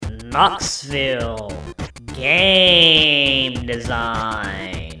Knoxville Game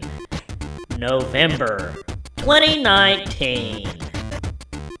Design, November 2019.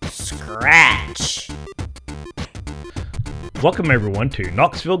 Scratch. Welcome everyone to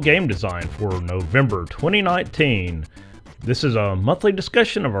Knoxville Game Design for November 2019. This is a monthly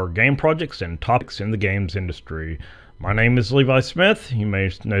discussion of our game projects and topics in the games industry. My name is Levi Smith. You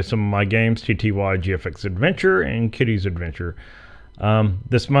may know some of my games, TTY GFX Adventure and Kitty's Adventure.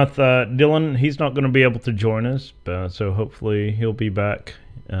 This month, Dylan, he's not going to be able to join us, so hopefully he'll be back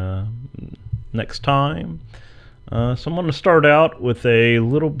next time. So I'm going to start out with a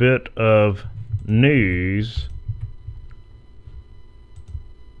little bit of news.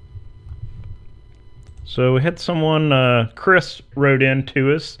 So we had someone, Chris, wrote in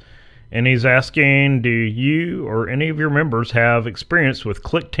to us, and he's asking, do you or any of your members have experience with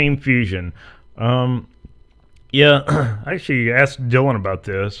Click Team Fusion? Yeah, I actually asked Dylan about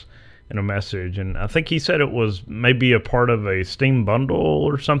this in a message, and I think he said it was maybe a part of a Steam bundle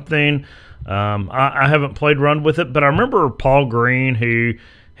or something. I haven't played around with it, but I remember Paul Green, who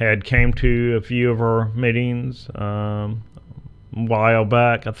had came to a few of our meetings a while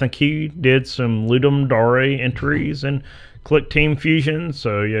back. I think he did some Ludum Dare entries in Click Team Fusion,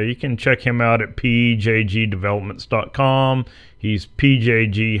 so yeah, you can check him out at pjgdevelopments.com. He's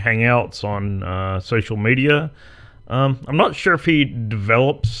PJG Hangouts on social media. I'm not sure if he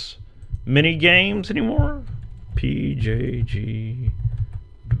develops mini games anymore.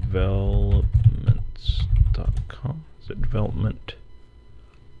 pjgdevelopments.com. Is it development?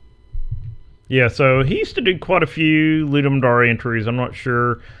 Yeah, so he used to do quite a few Ludum Dare entries. I'm not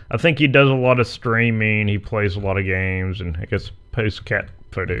sure. I think he does a lot of streaming. He plays a lot of games and I guess posts cat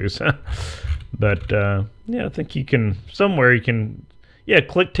photos. But yeah, I think you can, somewhere you can, yeah,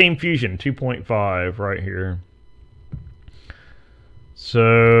 Click Team Fusion 2.5 right here.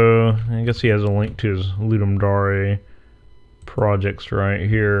 So I guess he has a link to his Ludum Dare projects right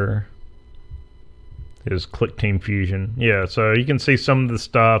here. His Click Team Fusion. Yeah, so you can see some of the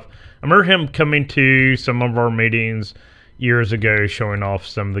stuff. I remember him coming to some of our meetings years ago showing off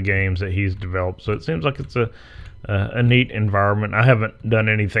some of the games that he's developed. So it seems like it's a neat environment. I haven't done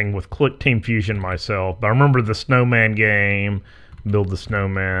anything with Click Team Fusion myself, but I remember the Snowman game, Build the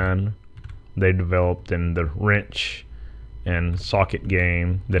Snowman, they developed, in the Wrench and Socket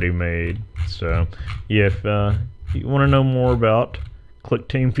game that he made. So yeah, if you want to know more about Click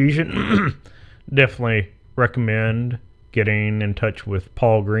Team Fusion, definitely recommend getting in touch with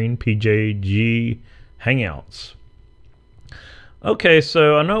Paul Green, PJG Hangouts. Okay,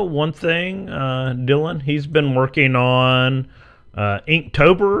 so I know one thing, Dylan, he's been working on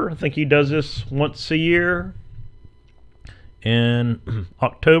Inktober. I think he does this once a year in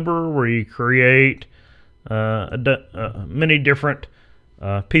October, where you create many different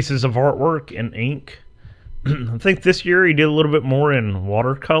pieces of artwork in ink. I think this year he did a little bit more in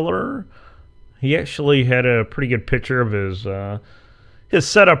watercolor. He actually had a pretty good picture of his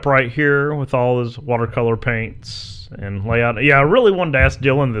setup right here with all his watercolor paints and layout. Yeah, I really wanted to ask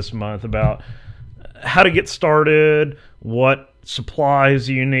Dylan this month about how to get started, what supplies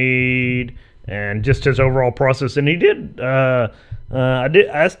you need, and just his overall process. And he did. I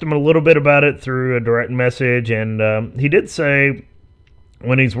asked him a little bit about it through a direct message, and he did say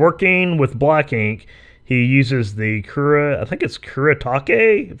when he's working with black ink, he uses the I think it's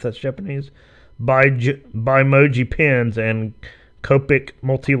Kuretake, if that's Japanese, Bimoji pens and Copic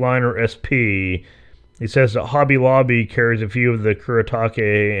Multiliner SP. He says that Hobby Lobby carries a few of the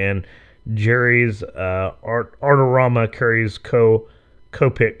Kuretake, and Jerry's Artorama carries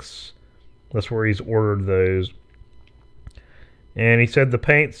Copics. That's where he's ordered those. And he said the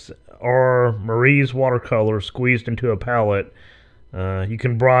paints are Marie's watercolor squeezed into a palette. You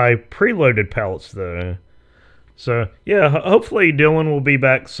can buy preloaded palettes though. So, yeah, hopefully Dylan will be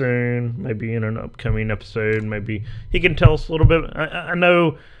back soon, maybe in an upcoming episode. Maybe he can tell us a little bit. I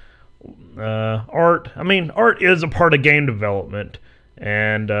know art is a part of game development,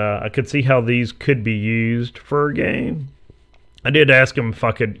 and I could see how these could be used for a game. I did ask him if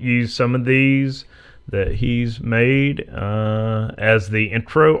I could use some of these that he's made as the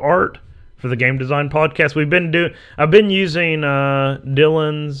intro art for the Game Design Podcast. I've been using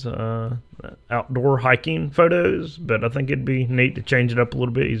Dylan's outdoor hiking photos, but I think it'd be neat to change it up a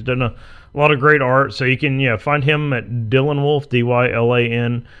little bit. He's done a lot of great art, so you can find him at Dylan Wolf,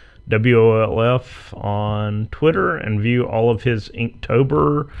 DYLANWOLF on Twitter, and view all of his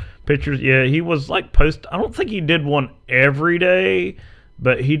Inktober pictures. Yeah, he was I don't think he did one every day,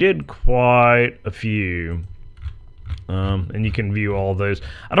 but he did quite a few. And you can view all those.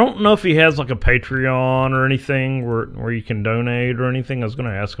 I don't know if he has like a Patreon or anything where you can donate or anything. I was going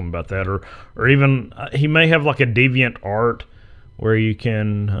to ask him about that, or even he may have like a DeviantArt where you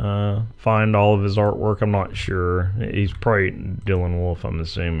can find all of his artwork. I'm not sure. He's probably Dylan Wolf, I'm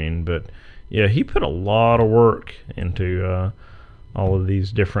assuming, but yeah, he put a lot of work into all of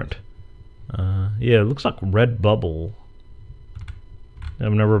these different. Yeah, it looks like Redbubble.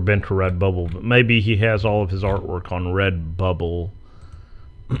 I've never been to Redbubble, but maybe he has all of his artwork on Redbubble.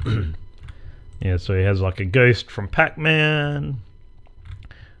 Yeah, so he has like a ghost from Pac-Man,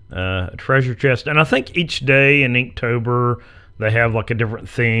 a treasure chest, and I think each day in Inktober they have like a different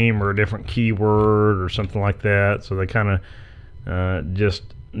theme or a different keyword or something like that. So they kind of just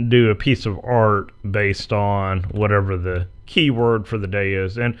do a piece of art based on whatever the keyword for the day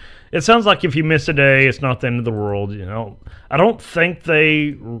is. And it sounds like if you miss a day, it's not the end of the world. You know, I don't think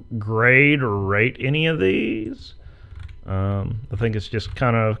they grade or rate any of these. I think it's just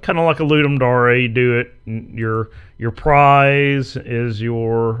kind of like a Ludum Dare. You do it. Your prize is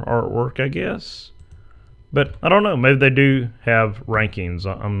your artwork, I guess. But I don't know. Maybe they do have rankings.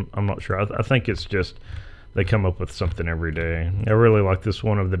 I'm not sure. I think it's just they come up with something every day. I really like this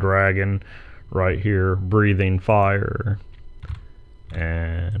one of the dragon right here, breathing fire.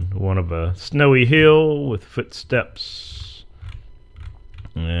 And one of a snowy hill with footsteps.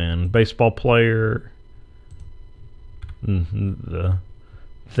 And baseball player. The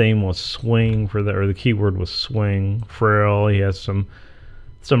theme was swing for that, or the keyword was swing. Frail. He has some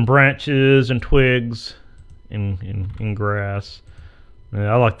branches and twigs in grass. And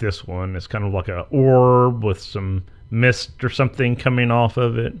I like this one. It's kind of like an orb with some mist or something coming off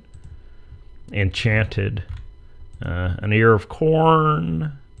of it. Enchanted. An ear of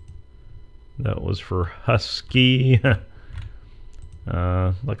corn. That was for Husky.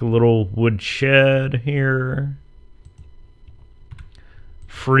 Like a little wood shed here.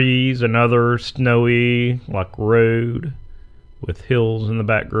 Freeze, another snowy like road with hills in the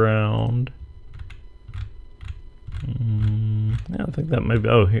background. Yeah, I think that may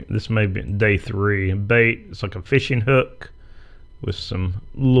be, this may be day 3. Bait, it's like a fishing hook with some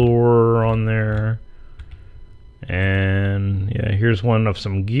lure on there. And yeah, here's one of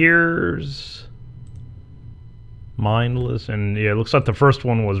some gears. Mindless, and yeah, it looks like the first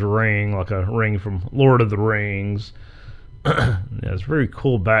one was ring, like a ring from Lord of the Rings. Yeah, it's a very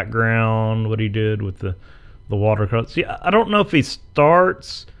cool background, what he did with the watercolor. See, I don't know if he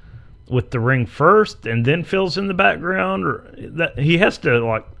starts with the ring first and then fills in the background, or that he has to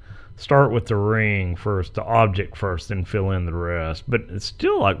like start with the ring first, the object first, then fill in the rest. But it's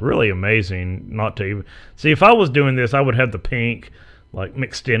still like really amazing not to even see. If I was doing this, I would have the pink like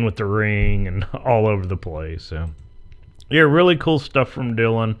mixed in with the ring and all over the place. So yeah, really cool stuff from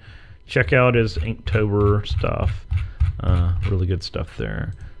Dylan. Check out his Inktober stuff. Really good stuff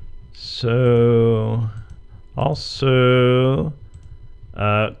there. So also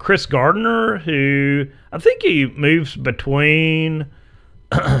Chris Gardner, who I think he moves between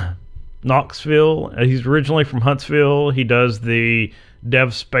Knoxville. He's originally from Huntsville. He does the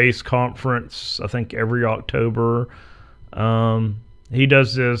Dev Space Conference, I think, every October. He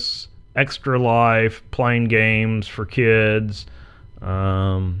does this Extra Life playing games for kids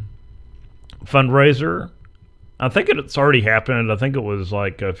fundraiser. I think it's already happened. I think it was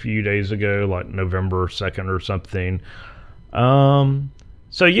like a few days ago, like November 2nd or something.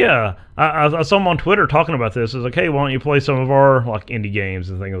 So yeah, I saw him on Twitter talking about this. I was like, hey, why don't you play some of our like indie games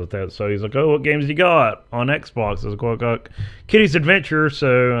and things like that? So he's like, oh, what games you got on Xbox? I was like, well, I got Kitty's Adventure.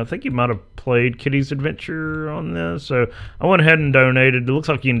 So I think you might have played Kitty's Adventure on this. So I went ahead and donated. It looks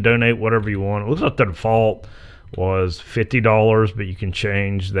like you can donate whatever you want. It looks like the default was $50, but you can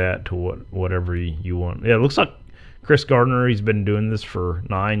change that to whatever you want. Yeah, it looks like Chris Gardner, he's been doing this for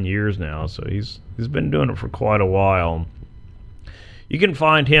 9 years now, so he's been doing it for quite a while. You can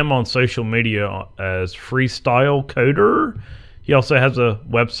find him on social media as Freestyle Coder. He also has a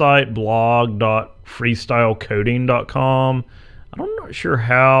website, blog.freestylecoding.com. I'm not sure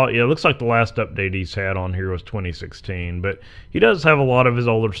how. Yeah, it looks like the last update he's had on here was 2016, but he does have a lot of his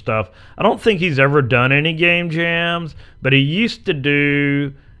older stuff. I don't think he's ever done any game jams, but he used to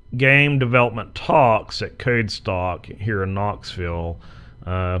do game development talks at Codestock here in Knoxville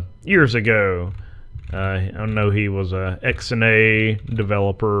years ago. I know he was a XNA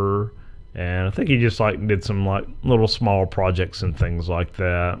developer, and I think he just like did some like little small projects and things like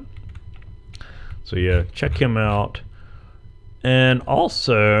that. So yeah, check him out. And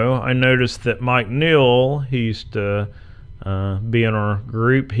also, I noticed that Mike Neal, he used to be in our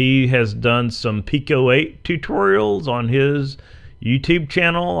group. He has done some Pico 8 tutorials on his YouTube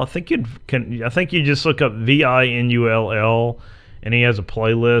channel. I think you just look up VINULL, and he has a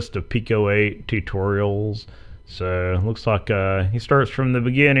playlist of Pico 8 tutorials. So it looks like he starts from the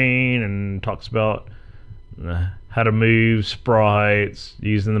beginning and talks about how to move sprites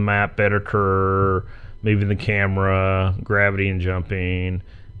using the map editor, moving the camera, gravity and jumping,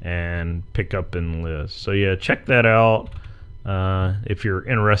 and pick up and list. So yeah, check that out if you're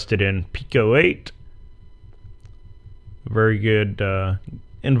interested in Pico 8. Very good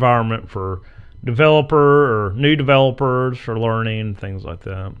environment for developer or new developers for learning, things like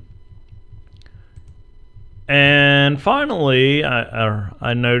that. And finally,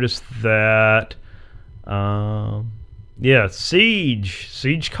 I noticed that SiegeCon.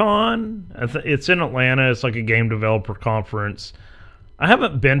 It's in Atlanta. It's like a game developer conference. I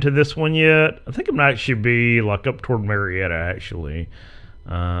haven't been to this one yet. I think it might actually be like up toward Marietta, actually.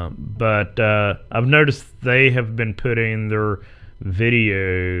 But I've noticed they have been putting their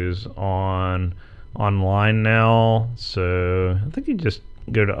videos online now. So I think you just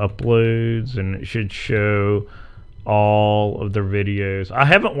go to uploads and it should show all of their videos. I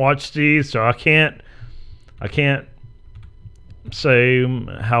haven't watched these, so I can't say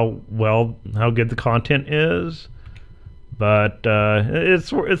how good the content is, but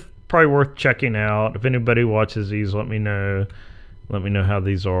it's probably worth checking out. If anybody watches these, let me know how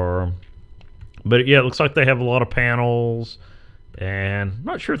these are. But yeah, it looks like they have a lot of panels, and I'm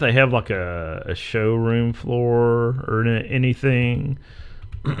not sure if they have like a showroom floor or anything.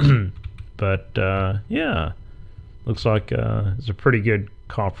 But yeah, looks like it's a pretty good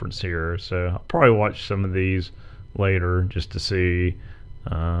conference here. So I'll probably watch some of these later just to see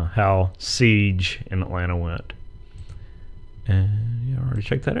how Siege in Atlanta went. And yeah, I already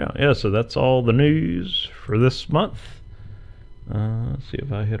checked that out. Yeah, so that's all the news for this month. Let's see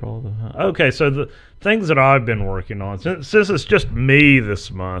if I hit all the... Okay, so the things that I've been working on. Since it's just me this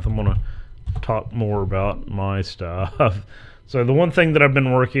month, I'm going to talk more about my stuff. So the one thing that I've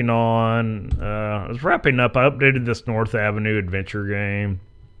been working on, I was wrapping up. I updated this North Avenue adventure game.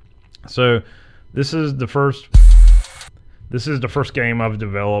 So this is the first game I've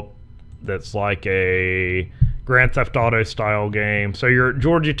developed that's like a Grand Theft Auto style game. So you're at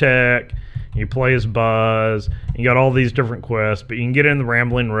Georgia Tech, you play as Buzz, you got all these different quests, but you can get in the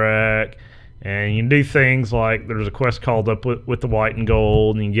Rambling Wreck, and you can do things like there's a quest called Up with the White and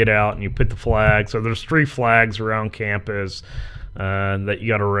Gold, and you get out and you put the flag. So there's 3 flags around campus that you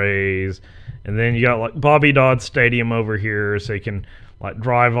got to raise. And then you got like Bobby Dodd Stadium over here, so you can like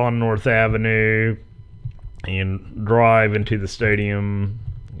drive on North Avenue and drive into the stadium.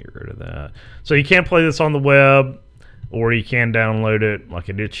 Get rid of that. So you can't play this on the web, or you can download it like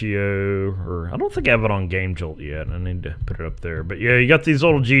at Itch.io, or I don't think I have it on Game Jolt yet. I need to put it up there. But yeah, you got these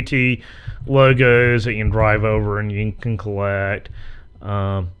little GT logos that you can drive over and you can collect.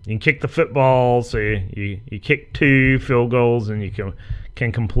 You can kick the football, so you kick 2 field goals and you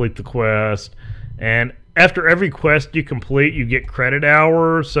can complete the quest. And after every quest you complete, you get credit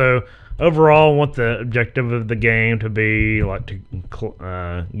hours. So overall, I want the objective of the game to be like to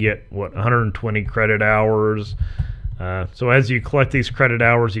get 120 credit hours. So as you collect these credit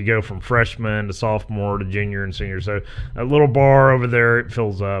hours, you go from freshman to sophomore to junior and senior. So a little bar over there, it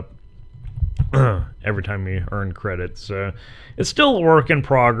fills up every time you earn credits. So it's still a work in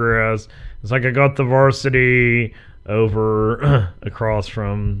progress. It's like I got the varsity over across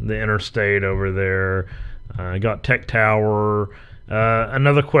from the interstate over there. I got Tech Tower.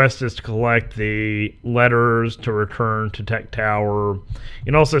 Another quest is to collect the letters to return to Tech Tower. You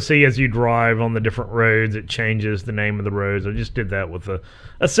can also see as you drive on the different roads, it changes the name of the roads. I just did that with a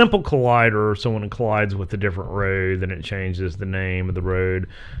simple collider. So when it collides with a different road, then it changes the name of the road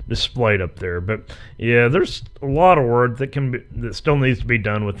displayed up there. But yeah, there's a lot of work that still needs to be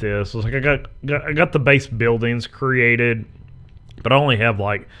done with this. It's like I got the base buildings created, but I only have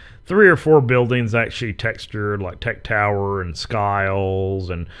like 3 or 4 buildings actually textured, like Tech Tower and Skiles.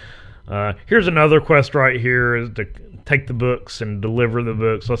 And here's another quest right here, is to take the books and deliver the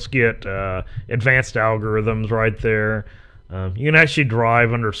books. Let's get advanced algorithms right there. You can actually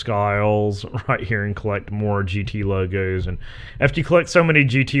drive under Skiles right here and collect more GT logos. And after you collect so many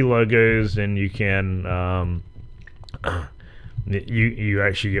GT logos, then you can you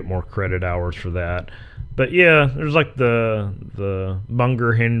actually get more credit hours for that. But yeah, there's like the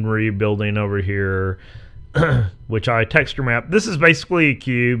Bunger Henry building over here, which I texture map. This is basically a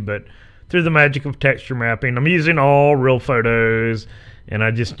cube, but through the magic of texture mapping, I'm using all real photos, and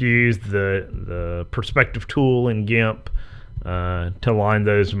I just used the perspective tool in GIMP to line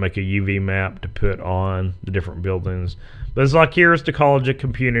those and make a UV map to put on the different buildings. But it's like, here's the College of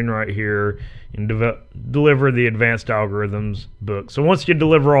Computing right here, and deliver the Advanced Algorithms book. So once you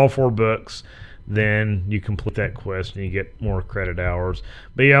deliver all 4 books, then you complete that quest and you get more credit hours.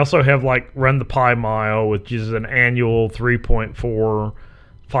 But you also have like Run the Pi Mile, which is an annual 3.4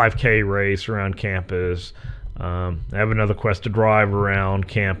 5K race around campus. I have another quest to drive around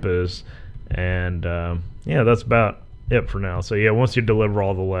campus, and yeah, that's about it for now. So yeah, once you deliver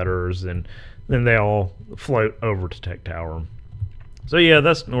all the letters, then they all float over to Tech Tower. So yeah,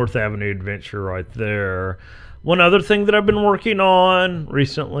 that's North Avenue Adventure right there. One other thing that I've been working on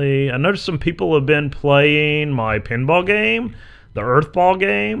recently, I noticed some people have been playing my pinball game, the Earthball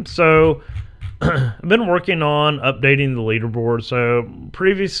game. So I've been working on updating the leaderboard. So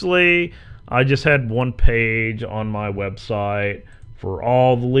previously, I just had one page on my website for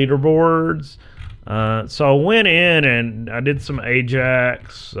all the leaderboards. So I went in and I did some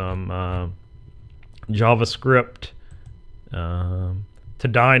Ajax, some JavaScript to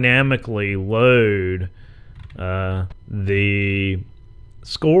dynamically load the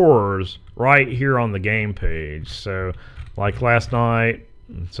scores right here on the game page. So like last night,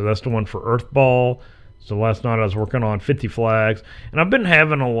 so that's the one for Earthball. So last night I was working on 50 flags, and I've been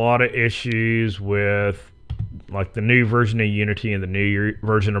having a lot of issues with like the new version of Unity and the new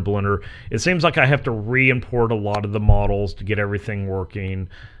version of Blender. It seems like I have to re-import a lot of the models to get everything working.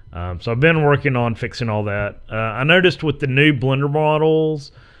 So I've been working on fixing all that. I noticed with the new Blender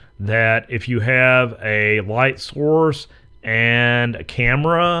models that if you have a light source and a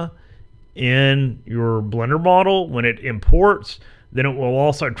camera in your Blender model, when it imports, then it will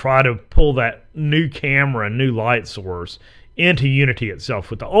also try to pull that new camera, new light source into Unity itself.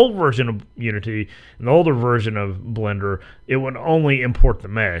 With the old version of Unity and the older version of Blender, it would only import the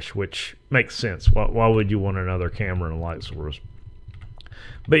mesh, which makes sense. Why would you want another camera and a light source?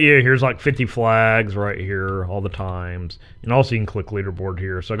 But yeah, here's like 50 flags right here, all the times. And also you can click leaderboard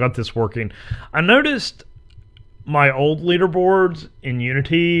here. So I got this working. I noticed my old leaderboards in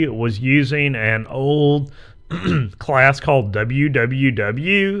Unity was using an old class called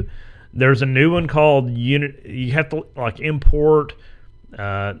WWW. There's a new one called you have to like import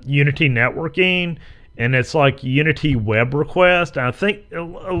Unity networking, and it's like Unity web request. And I think a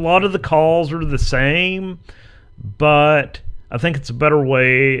lot of the calls are the same, but I think it's a better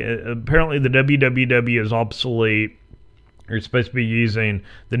way. Apparently the WWW is obsolete. You're supposed to be using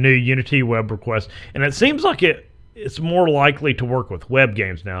the new Unity web request, and it seems like it's more likely to work with web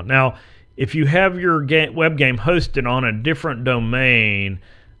games now. Now, if you have your web game hosted on a different domain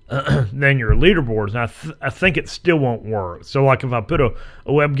than your leaderboards, I think it still won't work. So like if I put a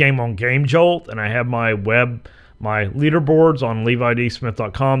web game on GameJolt and I have my leaderboards on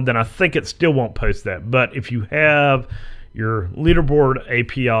levidsmith.com, then I think it still won't post that. But if you have your leaderboard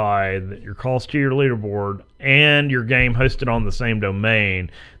API, your calls to your leaderboard, and your game hosted on the same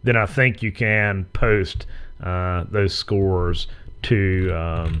domain, then I think you can post those scores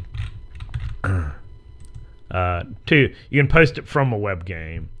to you can post it from a web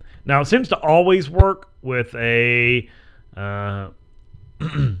game. Now it seems to always work with a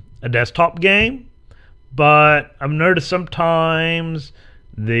desktop game, but I've noticed sometimes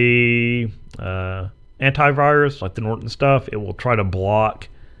the antivirus, like the Norton stuff, it will try to block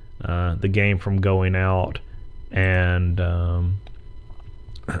the game from going out and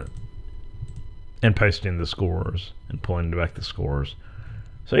posting the scores and pulling back the scores.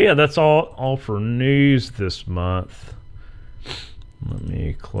 So yeah, that's all for news this month. Let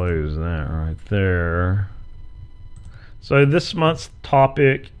me close that right there. So this month's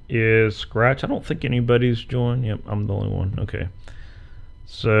topic is Scratch. I don't think anybody's joined. Yep, I'm the only one. Okay.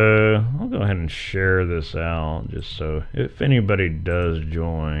 So I'll go ahead and share this out just so if anybody does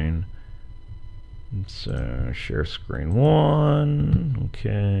join. So share screen 1.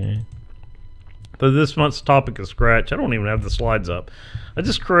 Okay. So this month's topic is Scratch. I don't even have the slides up. I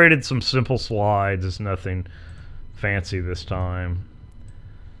just created some simple slides. It's nothing fancy this time.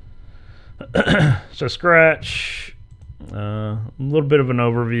 So Scratch, a little bit of an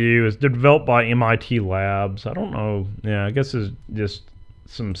overview. It's developed by MIT Labs. I don't know. Yeah, I guess it's just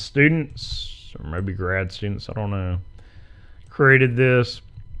some students or maybe grad students. I don't know. Created this.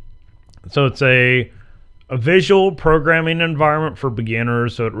 So it's a visual programming environment for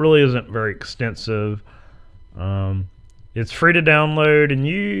beginners. So it really isn't very extensive. It's free to download and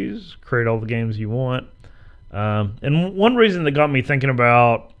use. Create all the games you want. And one reason that got me thinking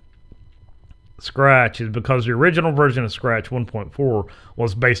about Scratch is because the original version of Scratch 1.4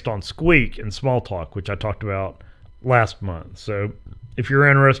 was based on Squeak and Smalltalk, which I talked about last month. So if you're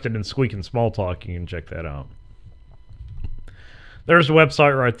interested in Squeak and Smalltalk, you can check that out. There's a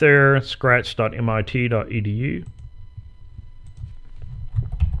website right there, scratch.mit.edu.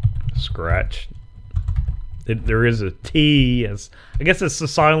 Scratch. There is a T. I guess it's the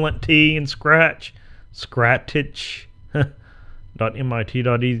silent T in Scratch. Scratch.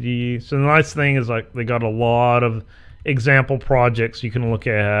 .mit.edu. So the nice thing is like they got a lot of example projects you can look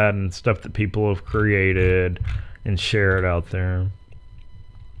at and stuff that people have created and share it out there.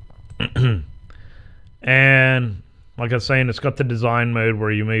 And like I was saying, it's got the design mode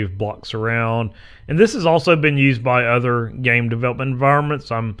where you move blocks around. And this has also been used by other game development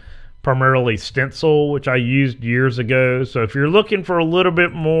environments. I'm primarily Stencil, which I used years ago. So if you're looking for a little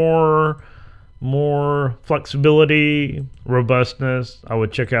bit more flexibility, robustness, I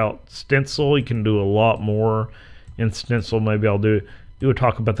would check out Stencil. You can do a lot more in Stencil. Maybe I'll do a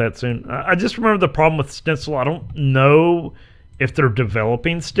talk about that soon. I just remember the problem with Stencil. I don't know if they're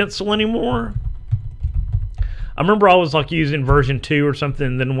developing Stencil anymore. I remember I was like using version 2 or something,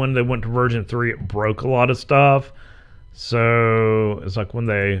 and then when they went to version 3, it broke a lot of stuff. So it's like when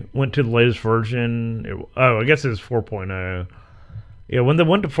they went to the latest version, I guess it was 4.0. Yeah, when they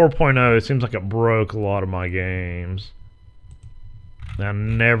went to 4.0, it seems like it broke a lot of my games. I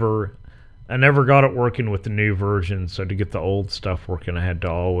never got it working with the new version, so to get the old stuff working, I had to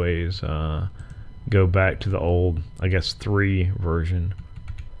always go back to the old, I guess, 3 version.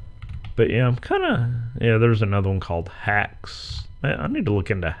 But yeah, there's another one called Haxe. I need to look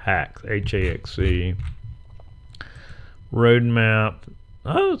into Haxe, Haxe. Roadmap.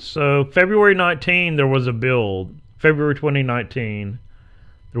 Oh, so February 19, there was a build. February 2019,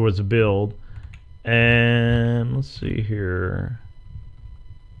 there was a build. And let's see here.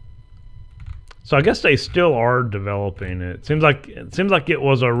 So I guess they still are developing it. It seems like it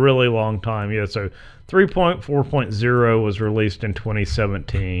was a really long time. Yeah, so 3.4.0 was released in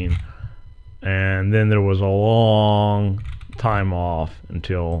 2017. And then there was a long time off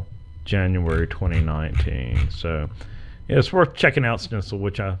until January 2019. So yeah, it's worth checking out Stencil,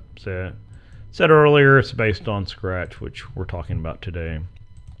 which I said earlier. It's based on Scratch, which we're talking about today.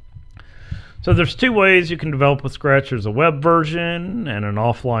 So there's 2 ways you can develop with Scratch. There's a web version and an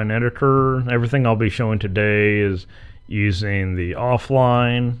offline editor. Everything I'll be showing today is using the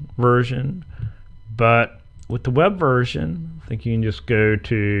offline version. But with the web version, I think you can just go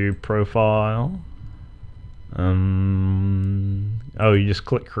to Profile. You just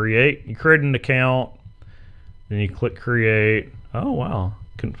click Create. You create an account. Then you click Create. Oh, wow.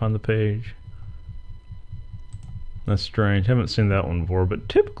 Couldn't find the page. That's strange. Haven't seen that one before, but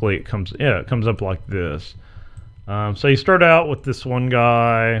typically it comes up like this. So you start out with this one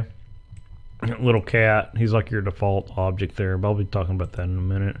guy, little cat. He's like your default object there, but I'll be talking about that in a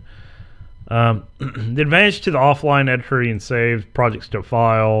minute. The advantage to the offline editor, you can save projects to a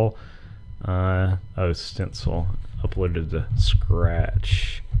file. Stencil uploaded to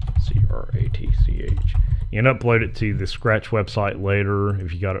Scratch, CRATCH. You can upload it to the Scratch website later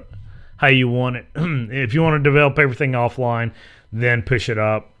if you got it how you want it. If you want to develop everything offline, then push it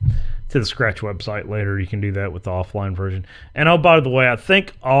up to the Scratch website later. You can do that with the offline version. And oh, by the way, I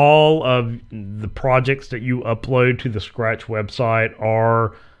think all of the projects that you upload to the Scratch website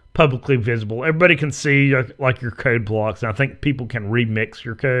are publicly visible. Everybody can see like your code blocks, and I think people can remix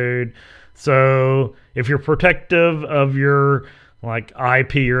your code. So if you're protective of your like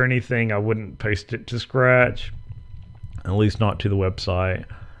IP or anything, I wouldn't paste it to Scratch, at least not to the website.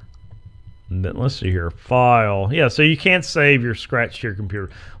 And then let's see here, file. Yeah, so you can't save your Scratch to your computer.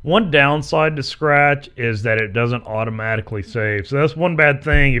 One downside to Scratch is that it doesn't automatically save. So that's one bad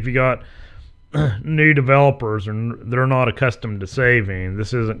thing if you got new developers and they're not accustomed to saving.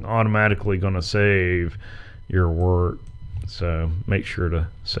 This isn't automatically going to save your work. So make sure to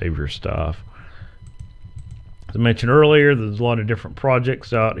save your stuff. As I mentioned earlier, there's a lot of different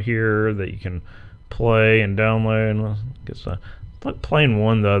projects out here that you can play and download. I guess I like playing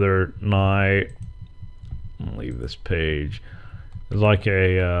one the other night. I'll leave this page. It was like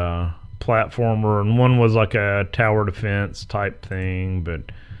a platformer, and one was like a tower defense type thing, but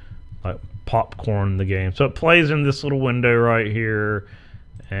like popcorn the game. So it plays in this little window right here,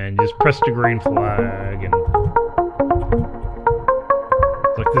 and just press the green flag, and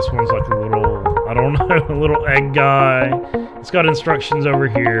it's like this one's like a little, I don't know, a little egg guy. It's got instructions over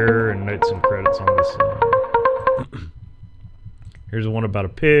here and notes and credits on this side. Here's one about a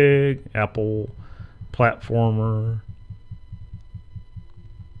pig, apple, platformer.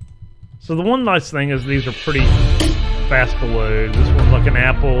 So the one nice thing is these are pretty fast to load. This one's like an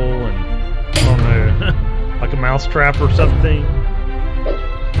apple and, I don't know, like a mousetrap or something.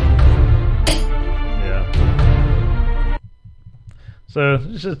 Yeah. So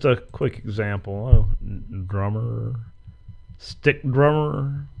this is just a quick example. Oh, drummer, stick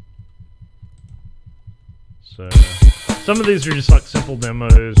drummer. So Some of these are just like simple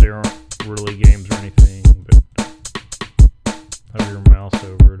demos. They aren't really games or anything, but have your mouse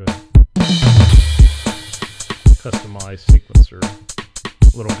over to customize sequencer.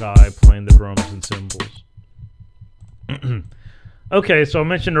 Little guy playing the drums and cymbals. Okay, so I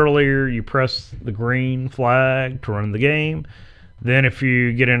mentioned earlier you press the green flag to run the game. Then if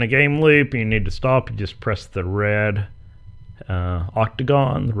you get in a game loop and you need to stop, you just press the red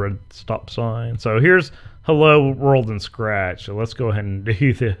octagon, the red stop sign. So here's Hello World in Scratch. So let's go ahead and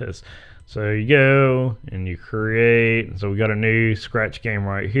do this. So you go and you create. So we got a new Scratch game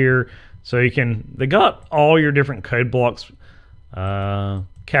right here. So they got all your different code blocks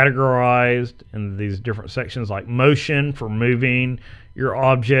categorized in these different sections, like motion for moving your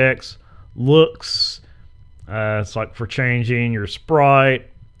objects, looks, it's like for changing your sprite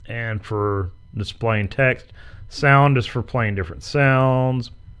and for displaying text. Sound is for playing different sounds.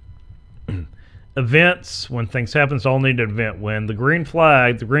 Events, when things happen, so I'll need an event. When the green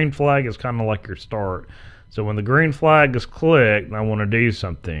flag is kind of like your start. So when the green flag is clicked, I want to do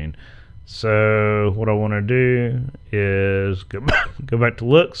something. So what I want to do is go back to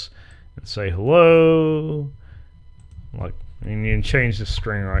looks and say hello. And you can change the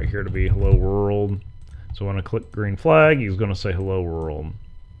string right here to be hello world. So when I click green flag, he's going to say hello world.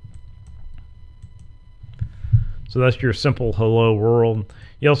 So that's your simple hello world.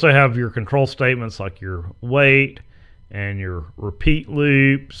 You also have your control statements like your wait and your repeat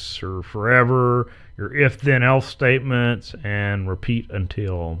loops or forever, your if then else statements, and repeat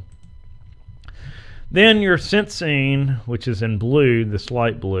until. Then your sensing, which is in blue, this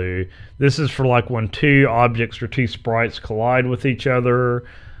light blue, this is for like when two objects or two sprites collide with each other,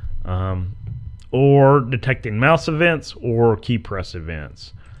 or detecting mouse events or key press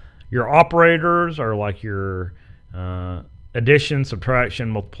events. Your operators are like your addition, subtraction,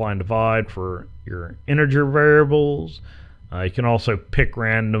 multiply, and divide for your integer variables. You can also pick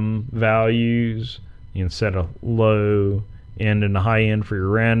random values. You can set a low end and a high end for your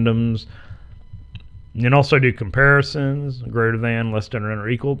randoms. You can also do comparisons, greater than, less than, or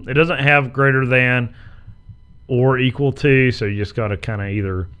equal. It doesn't have greater than or equal to, so you just got to kind of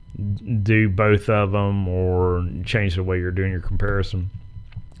either do both of them or change the way you're doing your comparison.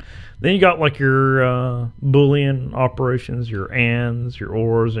 Then you got like your Boolean operations, your ands, your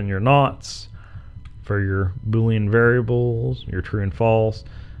ors, and your nots for your Boolean variables, your true and false.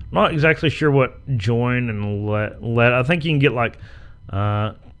 I'm not exactly sure what join and let. I think you can get like,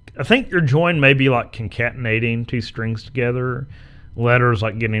 I think your join may be like concatenating two strings together. Letters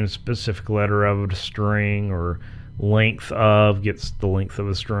like getting a specific letter out of a string, or length of gets the length of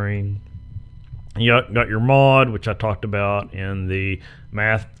a string. You got your mod, which I talked about in the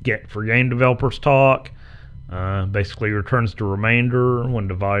math get for game developers talk. Basically returns the remainder when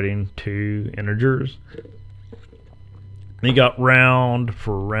dividing two integers. Then you got round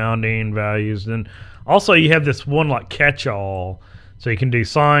for rounding values. Then also you have this one like catch-all. So you can do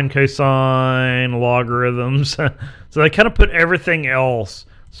sine, cosine, logarithms. So they kind of put everything else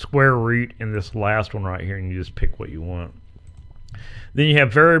square root in this last one right here, and you just pick what you want. Then you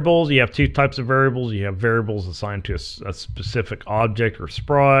have variables. You have two types of variables. You have variables assigned to a specific object or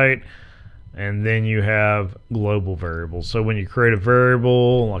sprite, and then you have global variables. So when you create a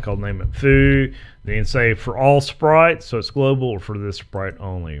variable, like I'll name it foo, then you can say for all sprites, so it's global, or for this sprite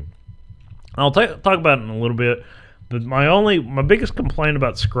only. I'll talk about it in a little bit, but my biggest complaint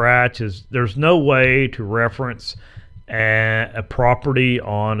about Scratch is there's no way to reference a property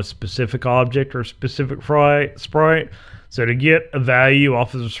on a specific object or a specific sprite. So to get a value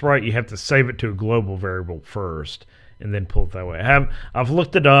off of the sprite, you have to save it to a global variable first and then pull it that way. I've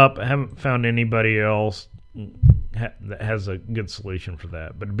looked it up. I haven't found anybody else that has a good solution for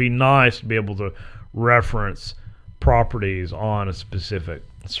that. But it'd be nice to be able to reference properties on a specific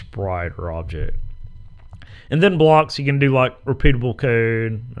sprite or object. And then blocks, you can do like repeatable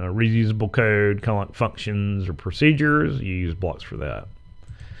code, reusable code, kind of like functions or procedures. You use blocks for that.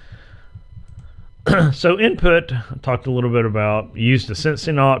 So input, I talked a little bit about, use the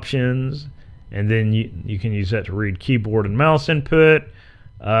sensing options, and then you can use that to read keyboard and mouse input.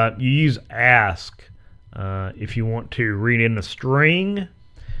 You use ask if you want to read in a string,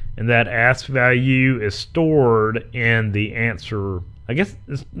 and that ask value is stored in the answer. I guess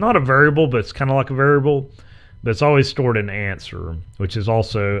it's not a variable, but it's kind of like a variable, but it's always stored in answer, which is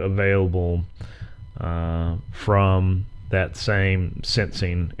also available from that same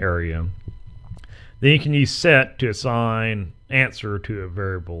sensing area. Then you can use set to assign answer to a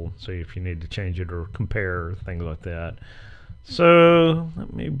variable, so if you need to change it or compare, things like that. So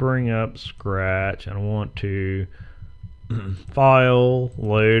let me bring up Scratch, and I want to file,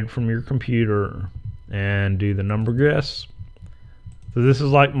 load from your computer, and do the number guess. So this is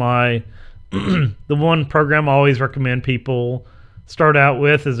like my the one program I always recommend people start out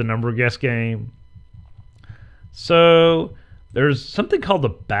with is a number guess game. So there's something called the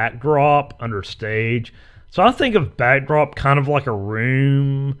backdrop under stage. So I think of backdrop kind of like a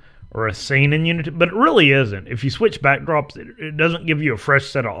room or a scene in Unity, but it really isn't. If you switch backdrops, it doesn't give you a fresh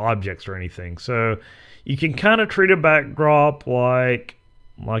set of objects or anything. So you can kind of treat a backdrop like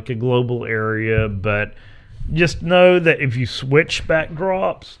a global area, but just know that if you switch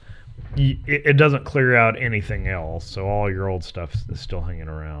backdrops, it doesn't clear out anything else. So all your old stuff is still hanging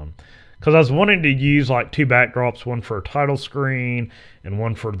around. Because I was wanting to use like two backdrops, one for a title screen and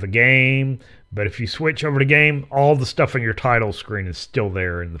one for the game. But if you switch over to game, all the stuff on your title screen is still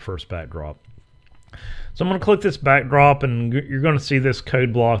there in the first backdrop. So I'm going to click this backdrop, and you're going to see this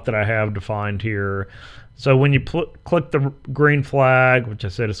code block that I have defined here. So when you click the green flag, which I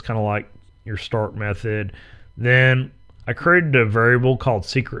said is kind of like your start method, then I created a variable called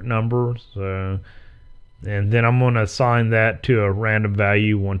secret number. So, and then I'm going to assign that to a random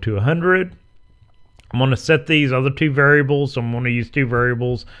value 1 to 100. I'm going to set these other two variables. So I'm going to use two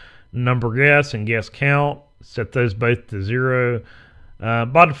variables, number guess and guess count. Set those both to 0.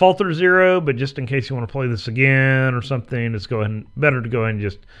 By default they're 0, but just in case you want to play this again or something, it's better to go ahead and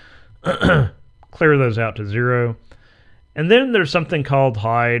just clear those out to 0. And then there's something called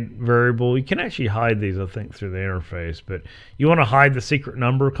hide variable. You can actually hide these, I think, through the interface, but you want to hide the secret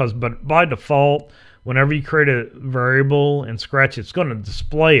number but by default, whenever you create a variable in Scratch, it's going to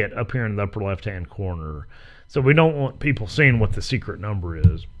display it up here in the upper left-hand corner. So we don't want people seeing what the secret number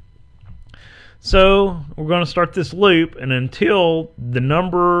is. So we're going to start this loop, and until the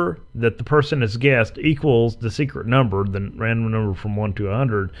number that the person has guessed equals the secret number, the random number from 1 to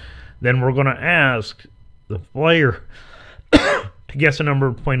 100, then we're going to ask the player to guess a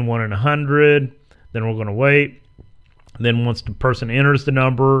number between 1 and 100. Then we're going to wait. Then once the person enters the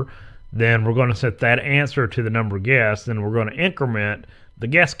number, then we're going to set that answer to the number guessed. Then we're going to increment the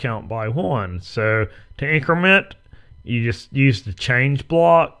guess count by 1. So to increment, you just use the change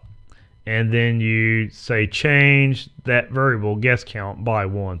block, and then you say change that variable guess count by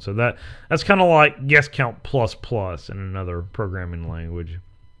 1. So that's kind of like guess count plus plus in another programming language.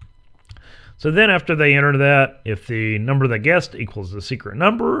 So then after they enter that, if the number they guessed equals the secret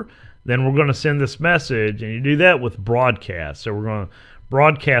number, then we're going to send this message, and you do that with broadcast. So we're going to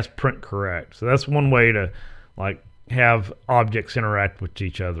broadcast print correct. So that's one way to like have objects interact with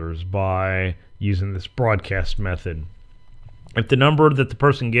each other is by using this broadcast method. If the number that the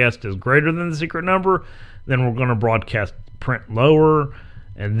person guessed is greater than the secret number, then we're going to broadcast print lower.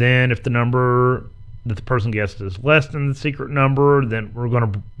 And then if the number that the person guessed is less than the secret number, then we're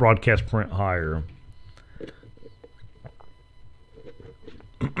going to broadcast print higher.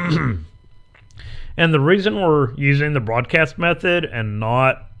 And the reason we're using the broadcast method and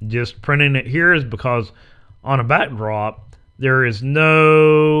not just printing it here is because on a backdrop, there is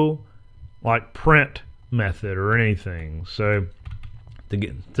no like print method or anything. So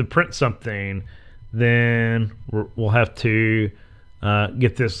to print something, then we'll have to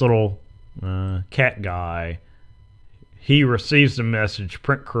get this little cat guy. He receives the message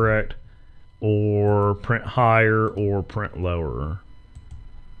print correct or print higher or print lower.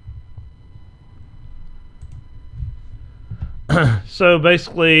 So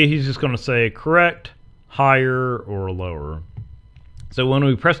basically he's just going to say correct, higher, or lower. So when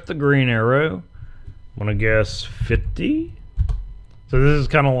we press the green arrow, I'm going to guess 50. So this is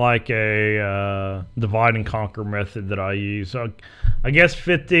kind of like a divide and conquer method that I use. So I guess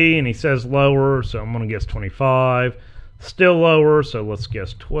 50, and he says lower, so I'm going to guess 25. Still lower, so let's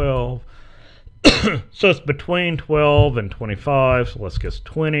guess 12. So it's between 12 and 25, so let's guess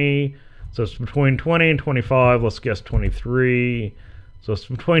 20. So it's between 20 and 25, let's guess 23. So it's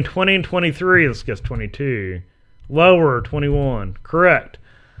between 20 and 23, let's guess 22. Lower, 21. Correct.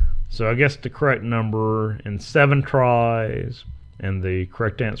 So I guess the correct number in 7 tries, and the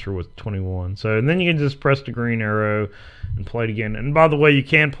correct answer was 21. So and then you can just press the green arrow and play it again. And by the way, you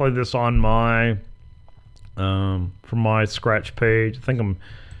can play this on my from my Scratch page. I think I'm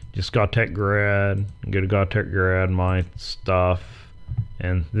just Gotek Grad. Go to Gotek Grad, my stuff,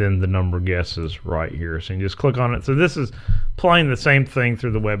 and then the number guesses right here. So you just click on it. So this is playing the same thing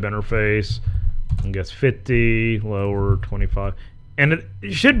through the web interface. And guess 50, lower, 25. And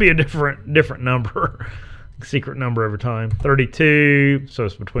it should be a different number, secret number every time. 32, so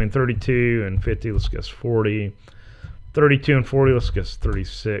it's between 32 and 50. Let's guess 40. 32 and 40, let's guess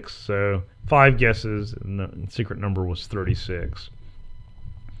 36. So 5 guesses, and the secret number was 36.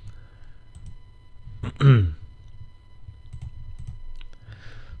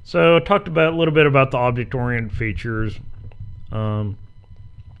 So I talked about a little bit about the object-oriented features. Your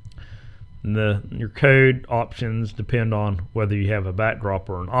code options depend on whether you have a backdrop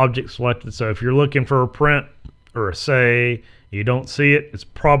or an object selected. So if you're looking for a print or a say, you don't see it, it's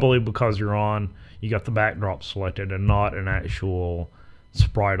probably because you got the backdrop selected and not an actual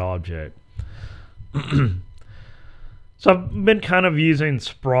sprite object. So I've been kind of using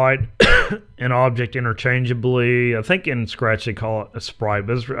sprite and object interchangeably. I think in Scratch they call it a sprite,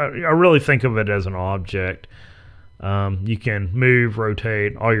 but I really think of it as an object. You can move,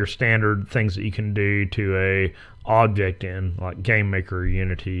 rotate, all your standard things that you can do to a object in like GameMaker or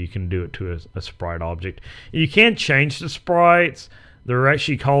Unity. You can do it to a sprite object. You can change the sprites. They're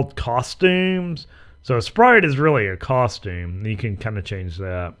actually called costumes. So a sprite is really a costume. You can kind of change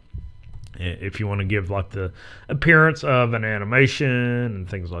that if you want to give like the appearance of an animation and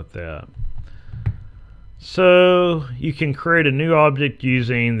things like that. So you can create a new object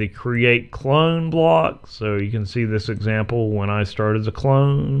using the create clone block. So you can see this example when I start as a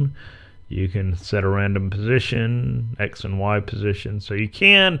clone. You can set a random position, X and Y position. So you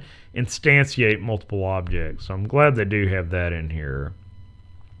can instantiate multiple objects. So I'm glad they do have that in here.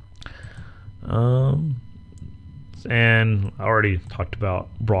 And I already talked about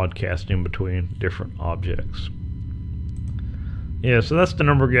broadcasting between different objects. Yeah, so that's the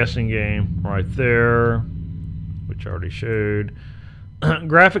number guessing game right there, which I already showed.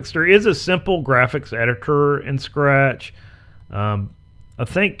 Graphics, there is a simple graphics editor in Scratch. I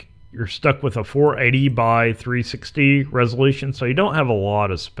think you're stuck with a 480 by 360 resolution, so you don't have a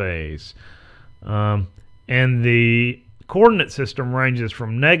lot of space. And the coordinate system ranges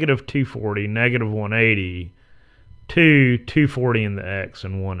from -240, -180, to 240 in the X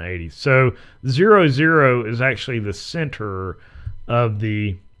and 180. So 0, 0 is actually the center of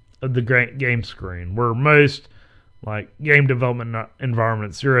the game screen, where most like game development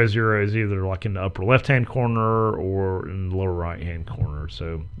environments, 0, 0 is either like in the upper left hand corner or in the lower right hand corner.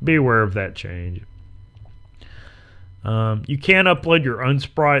 So be aware of that change. You can upload your own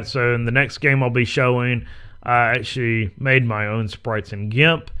sprites. So in the next game I'll be showing, I actually made my own sprites in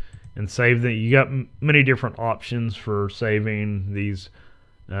GIMP and saved them. You got many different options for saving these,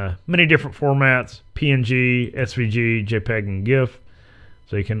 many different formats: PNG, SVG, JPEG, and GIF.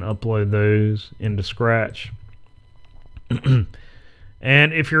 So you can upload those into Scratch. And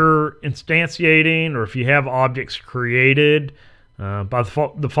if you're instantiating or if you have objects created, by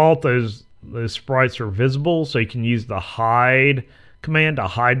default those sprites are visible, so you can use the hide command to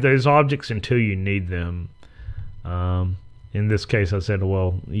hide those objects until you need them. In this case, I said,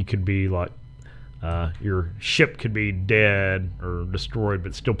 well, you could be like, your ship could be dead or destroyed,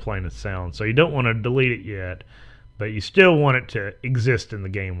 but still playing a sound. So you don't want to delete it yet, but you still want it to exist in the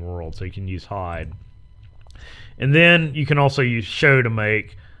game world, so you can use hide. And then you can also use show to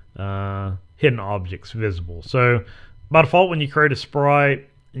make hidden objects visible. So by default, when you create a sprite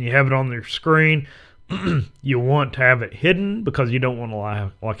and you have it on your screen, you want to have it hidden because you don't want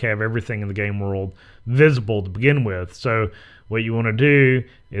to have everything in the game world visible to begin with. So what you want to do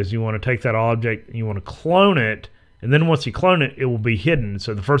is you want to take that object and you want to clone it, and then once you clone it, it will be hidden.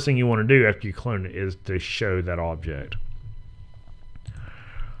 So the first thing you want to do after you clone it is to show that object.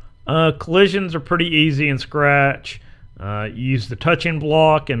 Collisions are pretty easy in Scratch. You use the touching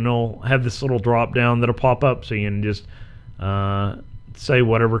block and it'll have this little drop down that'll pop up, so you can just say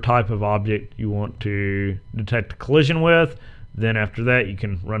whatever type of object you want to detect a collision with. Then after that you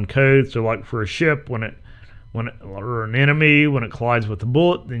can run code. So like for a ship, or an enemy, when it collides with a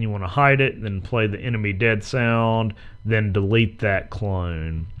bullet, then you want to hide it, then play the enemy dead sound, then delete that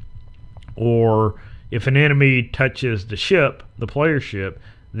clone. Or if an enemy touches the ship, the player ship,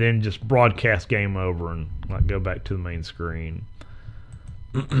 then just broadcast game over and like go back to the main screen.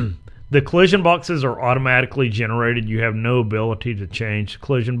 The collision boxes are automatically generated. You have no ability to change the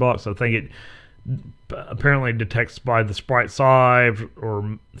collision box. I think it apparently detects by the sprite size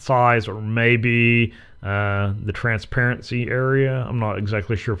or maybe the transparency area. I'm not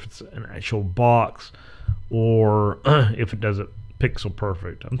exactly sure if it's an actual box or if it does it pixel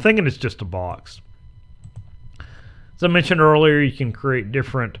perfect. I'm thinking it's just a box. As I mentioned earlier, you can create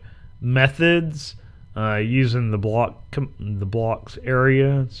different methods using the blocks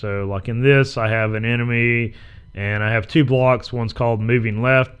area. So like in this, I have an enemy and I have two blocks. One's called moving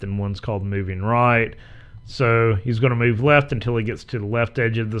left and one's called moving right. So he's going to move left until he gets to the left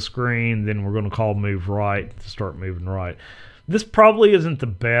edge of the screen. Then we're going to call move right to start moving right. This probably isn't the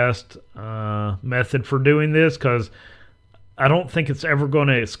best method for doing this because I don't think it's ever going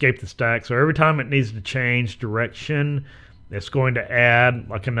to escape the stack. So every time it needs to change direction, it's going to add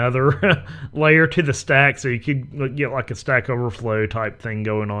like another layer to the stack, so you could get like a Stack Overflow type thing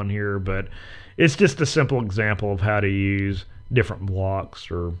going on here. But it's just a simple example of how to use different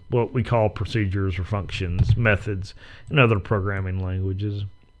blocks, or what we call procedures or functions, methods in other programming languages.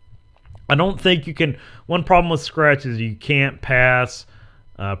 I don't think you can. One problem with Scratch is you can't pass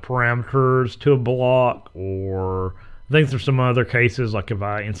parameters to a block, or I think there's some other cases, like if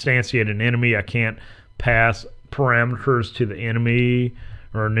I instantiate an enemy, I can't pass parameters to the enemy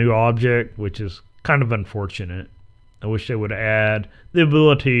or a new object, which is kind of unfortunate. I wish they would add the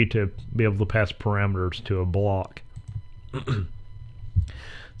ability to be able to pass parameters to a block.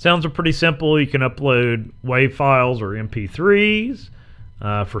 Sounds are pretty simple. You can upload WAV files or MP3s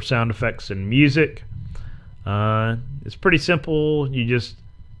for sound effects and music. It's pretty simple. You just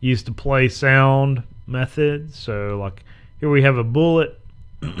use the play sound method. So like here we have a bullet,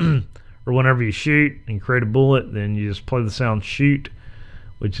 or whenever you shoot and create a bullet, then you just play the sound shoot,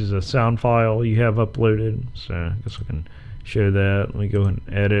 which is a sound file you have uploaded. So I guess I can show that. Let me go and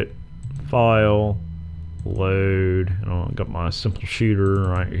edit, file, load. I've got my simple shooter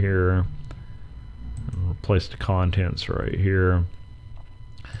right here. I'll replace the contents right here.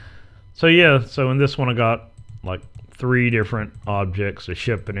 So yeah, so in this one I got like 3 different objects: a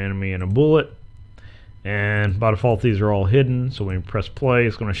ship, an enemy, and a bullet. And by default these are all hidden, so when you press play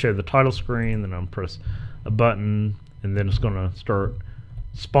it's going to show the title screen, then I'm press a button, and then it's going to start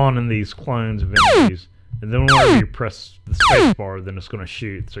spawning these clones of enemies. And then whenever you press the space bar, then it's going to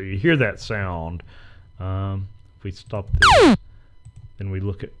shoot. So you hear that sound. If we stop this, then we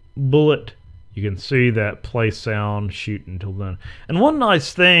look at bullet, you can see that play sound shoot until then. And one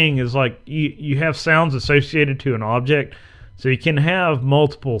nice thing is like you have sounds associated to an object, so you can have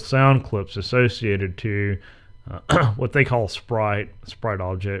multiple sound clips associated to what they call sprite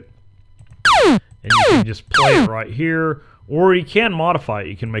object. And you can just play it right here, or you can modify it.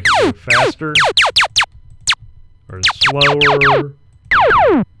 You can make it go faster or slower,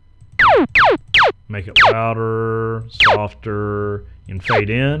 make it louder, softer, and fade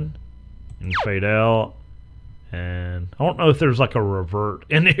in and fade out. And I don't know if there's like a revert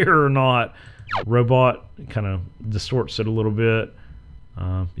in here or not. Robot kind of distorts it a little bit.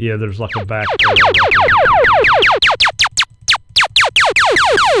 Yeah, there's like a back arrow.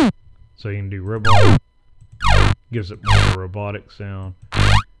 So you can do robot, gives it more robotic sound.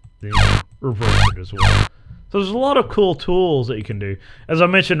 Then reverse it as well. So there's a lot of cool tools that you can do. As I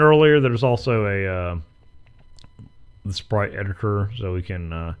mentioned earlier, there's also the sprite editor, so we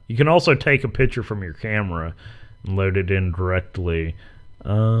can you can also take a picture from your camera and load it in directly.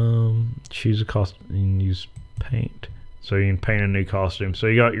 Choose a costume and use paint, so you can paint a new costume. So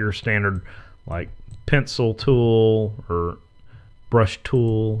you got your standard like pencil tool or brush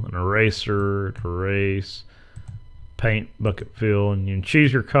tool, an eraser to erase, paint, bucket fill, and you can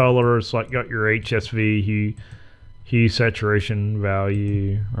choose your colors. Like got your HSV hue saturation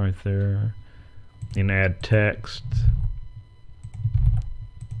value right there, and add text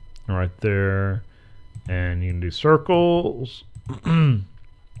right there, and you can do circles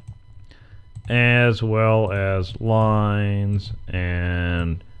as well as lines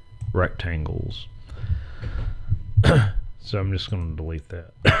and rectangles. So I'm just going to delete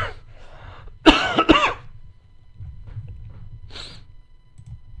that.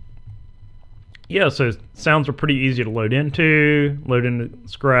 Yeah, so sounds are pretty easy to load into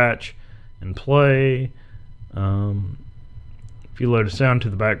Scratch and play. If you load a sound to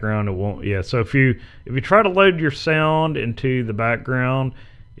the background, it won't. Yeah, so if you try to load your sound into the background,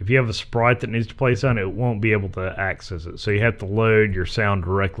 if you have a sprite that needs to play sound, it won't be able to access it. So you have to load your sound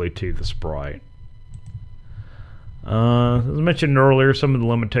directly to the sprite. As I mentioned earlier, some of the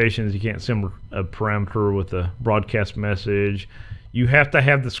limitations: you can't send a parameter with a broadcast message. You have to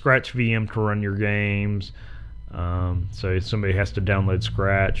have the Scratch VM to run your games. So somebody has to download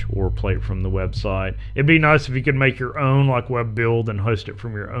Scratch or play it from the website. It'd be nice if you could make your own like web build and host it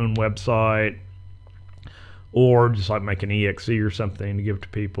from your own website, or just like make an EXE or something to give to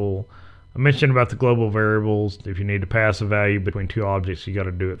people. I mentioned about the global variables. If you need to pass a value between 2 objects, you got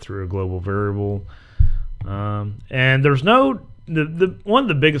to do it through a global variable. And there's no one of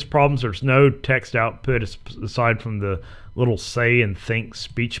the biggest problems. There's no text output aside from the little say and think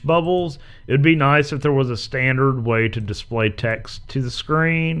speech bubbles. It would be nice if there was a standard way to display text to the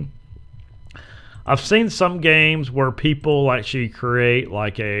screen. I've seen some games where people actually create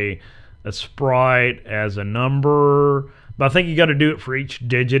like a sprite as a number, but I think you got to do it for each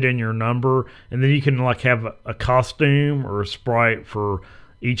digit in your number, and then you can like have a costume or a sprite for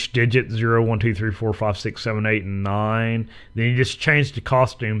each digit 0, 1, 2, 3, 4, 5, 6, 7, 8, and 9. Then you just change the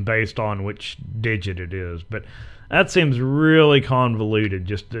costume based on which digit it is. But that seems really convoluted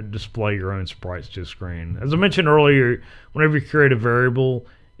just to display your own sprites to a screen. As I mentioned earlier, whenever you create a variable,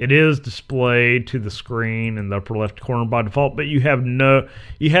 it is displayed to the screen in the upper left corner by default, but you have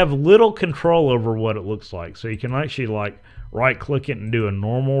little control over what it looks like. So you can actually like right click it and do a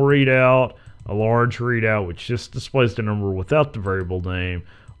normal readout, a large readout, which just displays the number without the variable name,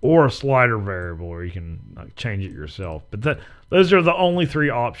 or a slider variable where you can like change it yourself. But those are the only three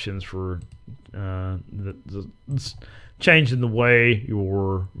options for the change in the way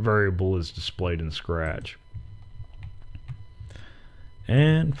your variable is displayed in Scratch.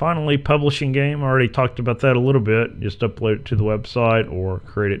 And finally, publishing game. I already talked about that a little bit. Just upload it to the website or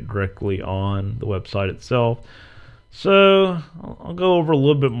create it directly on the website itself. So I'll go over a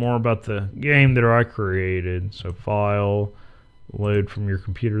little bit more about the game that I created. So file, load from your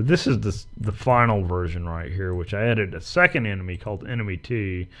computer. This is the final version right here, which I added a second enemy called Enemy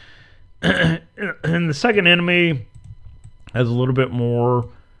 2. And the second enemy has a little bit more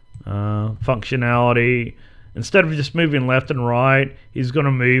functionality. Instead of just moving left and right, he's going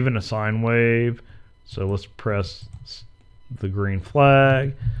to move in a sine wave. So let's press the green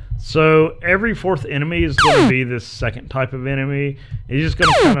flag. So every fourth enemy is going to be this second type of enemy. He's just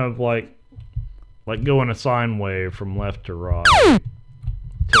going to kind of like go in a sine wave from left to right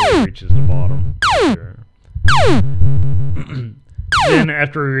until he reaches the bottom. Sure. Then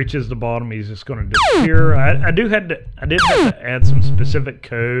after he reaches the bottom, he's just going to disappear. I did have to add some specific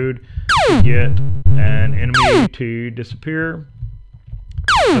code to get an enemy to disappear.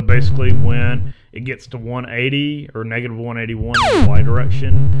 So basically, when it gets to 180 or negative 181 in the Y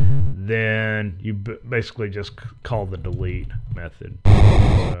direction, then you basically just call the delete method.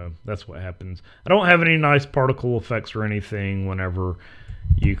 So that's what happens. I don't have any nice particle effects or anything whenever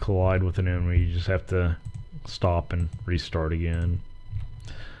you collide with an enemy. You just have to stop and restart again.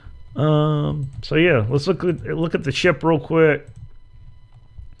 So yeah, let's look at the ship real quick.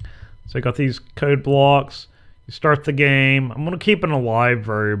 So I got these code blocks. You start the game. I'm going to keep an alive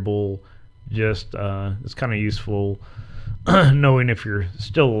variable. Just it's kind of useful knowing if you're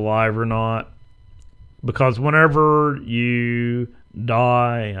still alive or not, because whenever you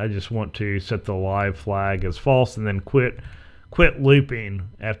die, I just want to set the alive flag as false and then quit looping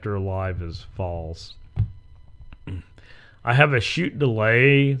after alive is false. I have a shoot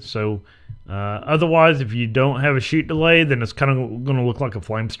delay, so otherwise if you don't have a shoot delay, then it's kind of going to look like a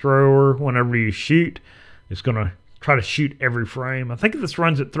flamethrower. Whenever you shoot, it's going to try to shoot every frame. I think this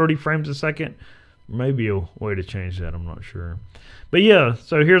runs at 30 frames a second. Maybe a way to change that, I'm not sure. But yeah,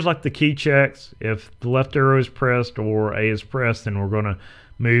 so here's like the key checks. If the left arrow is pressed or A is pressed, then we're going to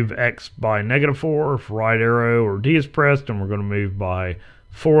move X by -4. If right arrow or D is pressed, then we're going to move by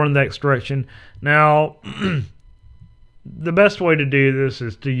 4 in the X direction. Now, the best way to do this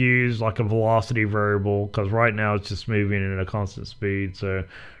is to use like a velocity variable, because right now it's just moving at a constant speed. So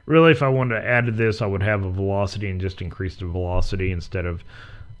really, if I wanted to add to this, I would have a velocity and just increase the velocity instead of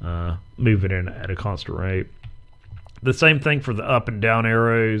moving it at a constant rate. The same thing for the up and down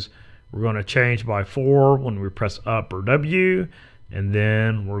arrows. We're going to change by 4 when we press up or W, and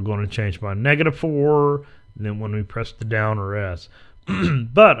then we're going to change by -4, and then when we press the down or S.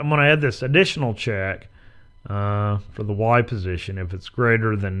 But I'm going to add this additional check for the Y position. If it's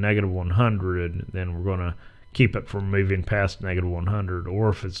greater than -100, then we're going to keep it from moving past -100. Or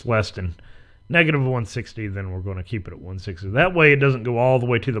if it's less than -160, then we're going to keep it at 160. That way it doesn't go all the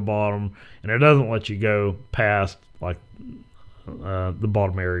way to the bottom, and it doesn't let you go past like the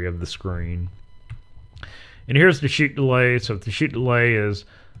bottom area of the screen. And here's the shoot delay. So if the shoot delay is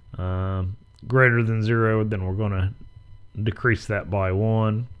greater than 0, then we're going to decrease that by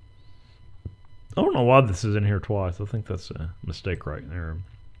 1. I don't know why this is in here twice. I think that's a mistake right there.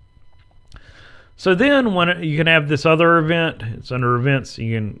 So then when you can have this other event, it's under events.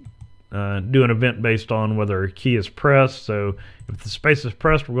 You can do an event based on whether a key is pressed. So if the space is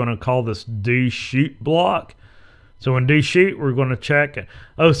pressed, we're going to call this do shoot block. So in do shoot, we're going to check.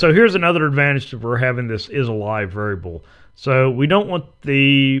 Oh, so here's another advantage for having this is alive variable. So we don't want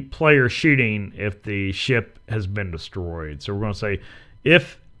the player shooting if the ship has been destroyed. So we're going to say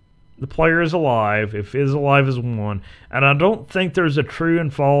if the player is alive, if is alive is 1, and I don't think there's a true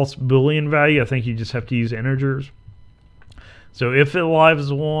and false Boolean value. I think you just have to use integers. So if alive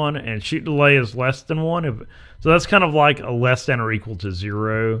is 1 and shoot delay is less than 1, so that's kind of like a less than or equal to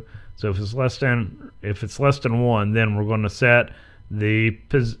 0. So if it's less than 1, then we're going to set the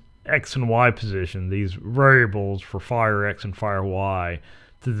X and Y position, these variables for fire X and fire Y,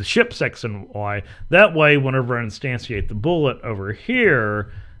 to the ship's X and Y. That way, whenever I instantiate the bullet over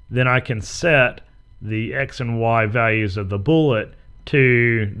here, then I can set the X and Y values of the bullet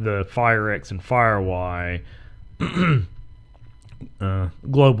to the fire X and fire Y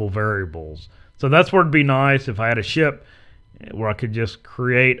global variables. So that's where it'd be nice if I had a ship where I could just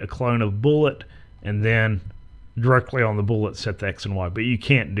create a clone of bullet and then directly on the bullet set the X and Y. But you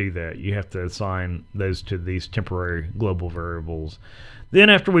can't do that. You have to assign those to these temporary global variables. Then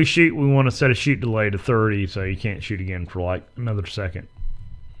after we shoot, we want to set a shoot delay to 30, so you can't shoot again for like another second.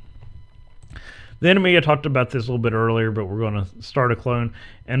 The enemy, I talked about this a little bit earlier, but we're going to start a clone.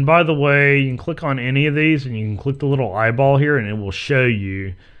 And by the way, you can click on any of these, and you can click the little eyeball here, and it will show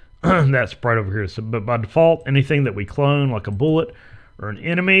you that sprite over here. So, but by default, anything that we clone, like a bullet or an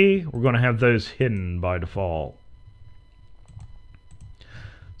enemy, we're going to have those hidden by default.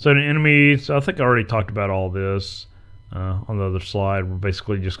 So the enemies, I think I already talked about all this on the other slide. We're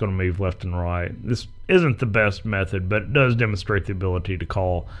basically just going to move left and right. This isn't the best method, but it does demonstrate the ability to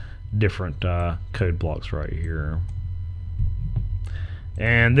call different code blocks right here.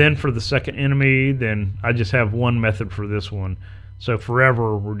 And then for the second enemy, then I just have one method for this one. So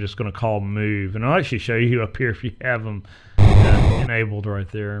forever, we're just going to call move. And I'll actually show you up here if you have them enabled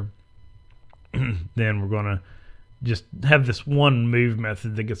right there. Then we're going to just have this one move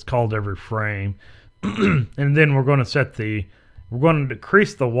method that gets called every frame. And then we're going to we're going to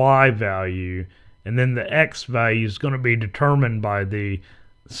decrease the Y value, and then the X value is going to be determined by the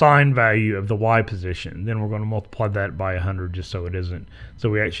sign value of the Y position. Then we're going to multiply that by 100 just so it isn't, so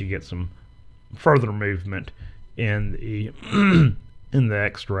we actually get some further movement in the in the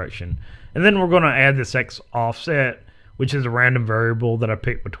X direction. And then we're going to add this X offset, which is a random variable that I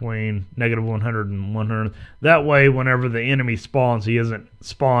pick between -100 and 100. That way, whenever the enemy spawns, he isn't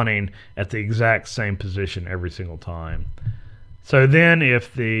spawning at the exact same position every single time. So then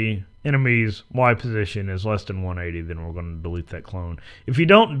if the enemy's Y position is less than 180, then we're going to delete that clone. If you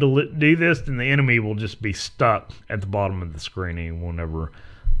don't do this, then the enemy will just be stuck at the bottom of the screen and he will never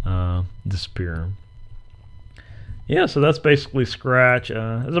disappear. Yeah, so that's basically Scratch.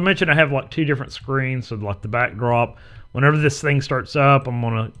 As I mentioned, I have like two different screens. So like the backdrop, whenever this thing starts up,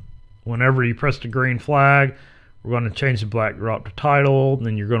 whenever you press the green flag, we're going to change the backdrop to title.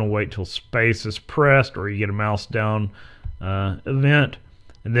 Then you're going to wait till space is pressed or you get a mouse down event.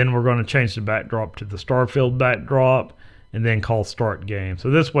 And then we're going to change the backdrop to the Starfield backdrop and then call start game. So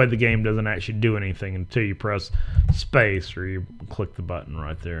this way the game doesn't actually do anything until you press space or you click the button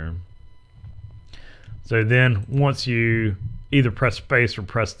right there. So then once you either press space or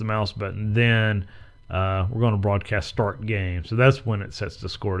press the mouse button, then we're going to broadcast start game. So that's when it sets the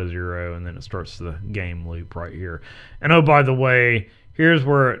score to 0 and then it starts the game loop right here. And oh, by the way, here's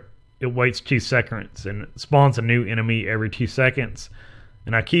where it waits 2 seconds and it spawns a new enemy every 2 seconds.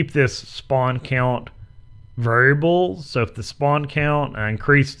 And I keep this spawn count variable. So if the spawn count, I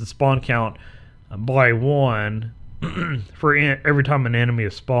increase the spawn count by 1 for every time an enemy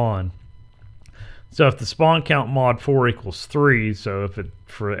is spawned. So if the spawn count mod 4 equals 3, so if it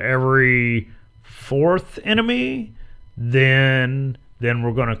for every 4th enemy, then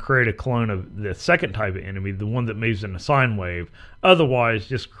we're going to create a clone of the second type of enemy, the one that moves in a sine wave. Otherwise,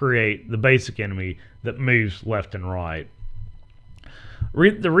 just create the basic enemy that moves left and right.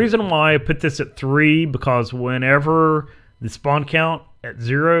 The reason why I put this at 3, because whenever the spawn count at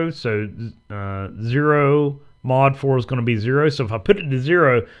 0, so 0 mod 4 is going to be 0. So if I put it to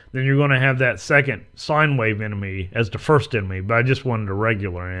 0, then you're going to have that second sine wave enemy as the first enemy. But I just wanted a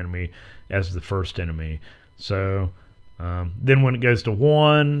regular enemy as the first enemy. So then when it goes to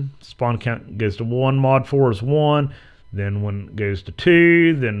 1, spawn count goes to 1, mod 4 is 1. Then when it goes to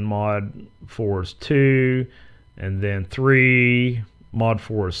 2, then mod 4 is 2. And then 3, mod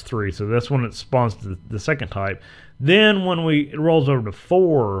 4 is 3. So that's when it spawns to the second type. Then when it rolls over to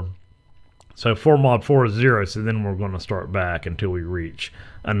 4, so 4 mod 4 is 0, so then we're going to start back until we reach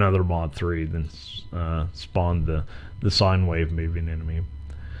another mod 3, then spawn the sine wave moving enemy.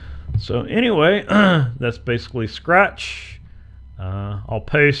 So anyway, that's basically Scratch. I'll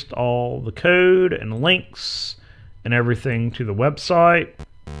post all the code and links and everything to the website.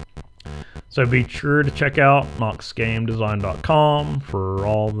 So be sure to check out noxgamedesign.com for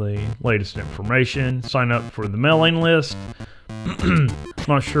all the latest information. Sign up for the mailing list.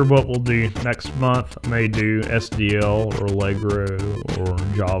 Not sure what we'll do next month. I may do SDL or Allegro or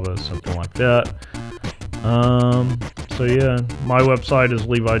Java, something like that. So yeah, my website is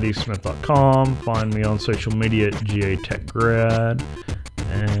levidsmith.com. Find me on social media at GATechGrad.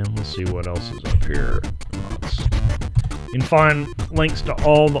 And we'll see what else is up here. You can find links to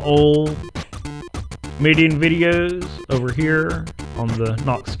all the old Median videos over here on the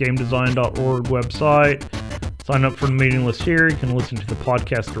knoxgamedesign.org website. Sign up for the meeting list here. You can listen to the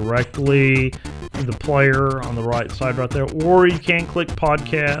podcast directly through the player on the right side right there, or you can click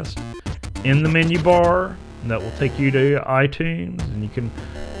podcast in the menu bar, and that will take you to iTunes, and you can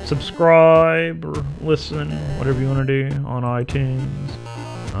subscribe or listen, whatever you want to do on iTunes.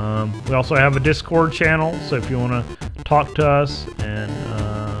 We also have a Discord channel, so if you want to talk to us and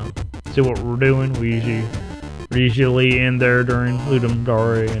see what we're doing, we're usually in there during Ludum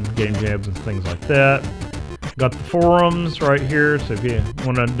Dare and game jams and things like that. Got the forums right here, so if you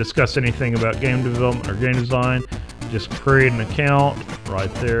want to discuss anything about game development or game design, just create an account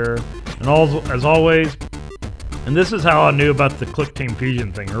right there. And as always, and this is how I knew about the ClickTeam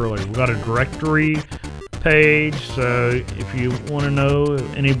Fusion thing earlier, we got a directory page, so if you want to know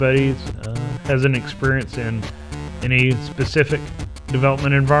if anybody has an experience in any specific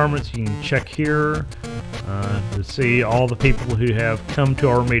development environments, you can check here to see all the people who have come to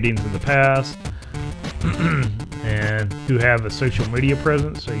our meetings in the past and who have a social media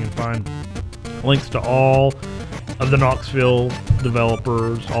presence, so you can find links to all of the Knoxville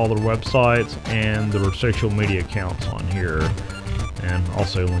developers, all their websites, and their social media accounts on here, and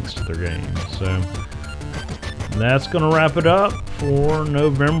also links to their games. So that's going to wrap it up for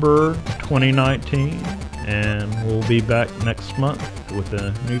November 2019, and we'll be back next month with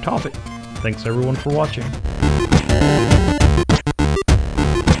a new topic. Thanks everyone for watching.